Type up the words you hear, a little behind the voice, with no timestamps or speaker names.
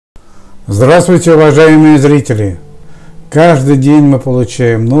Здравствуйте, уважаемые зрители! Каждый день мы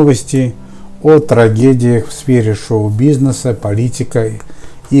получаем новости о трагедиях в сфере шоу-бизнеса, политики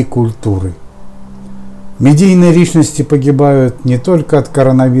и культуры. Медийные личности погибают не только от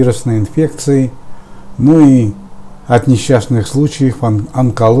коронавирусной инфекции, но и от несчастных случаев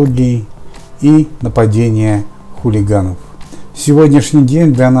онкологии и нападения хулиганов. Сегодняшний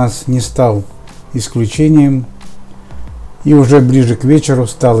день для нас не стал исключением, и уже ближе к вечеру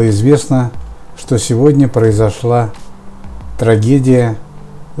стало известно, что сегодня произошла трагедия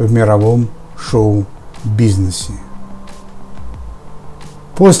в мировом шоу-бизнесе.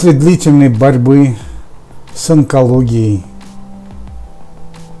 После длительной борьбы с онкологией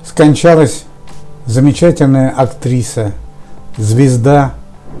скончалась замечательная актриса, звезда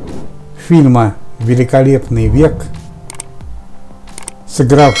фильма «Великолепный век»,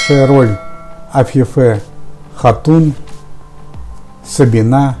 сыгравшая роль Афифе Хатун,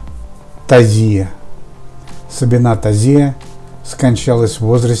 Сабина Тозия. Сабина Тозия скончалась в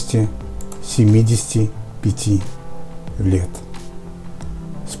возрасте 75 лет.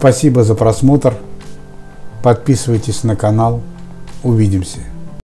 Спасибо за просмотр. Подписывайтесь на канал. Увидимся.